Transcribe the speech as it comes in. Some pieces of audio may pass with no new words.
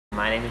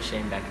My name is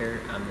Shane Becker.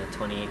 I'm the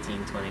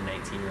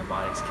 2018-2019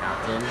 robotics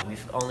captain.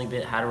 We've only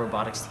had a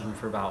robotics team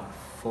for about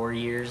 4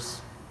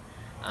 years,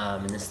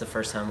 and this is the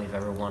first time we've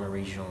ever won a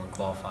regional and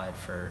qualified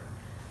for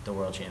the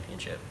World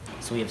Championship.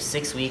 So we have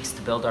 6 weeks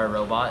to build our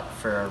robot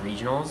for our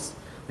regionals.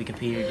 We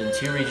competed in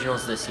 2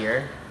 regionals this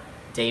year,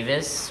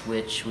 Davis,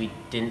 which we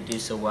didn't do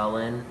so well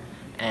in,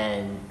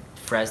 and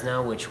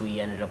Fresno, which we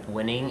ended up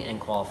winning and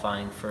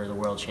qualifying for the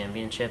World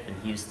Championship in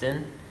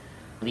Houston.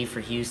 We leave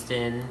for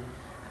Houston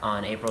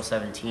on April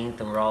 17th,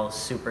 and we're all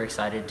super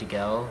excited to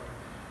go.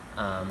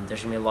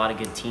 There's gonna be a lot of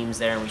good teams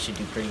there, and we should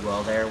do pretty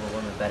well there. We're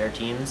one of the better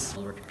teams.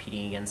 We're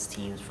competing against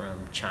teams from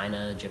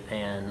China,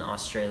 Japan,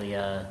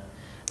 Australia,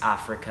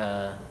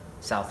 Africa,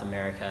 South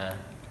America,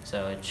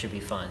 so it should be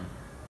fun.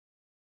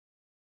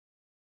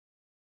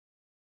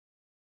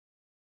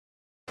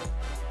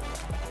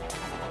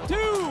 2,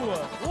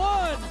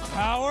 1,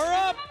 power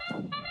up!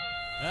 All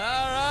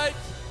right,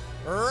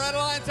 Red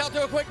Alliance out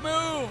to a quick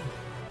move.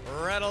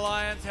 Red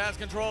Alliance has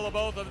control of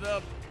both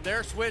of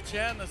their switch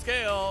and the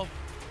scale.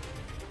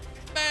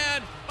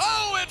 And,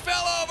 oh, it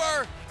fell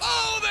over!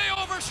 Oh, they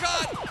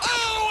overshot!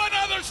 Oh,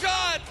 another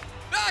shot!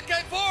 Back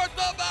and forth,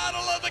 the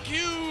battle of the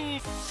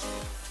cube!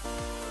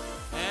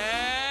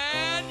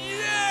 And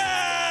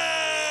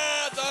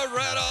yeah! The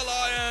Red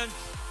Alliance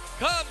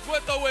comes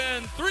with the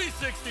win,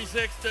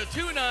 366 to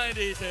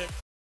 296.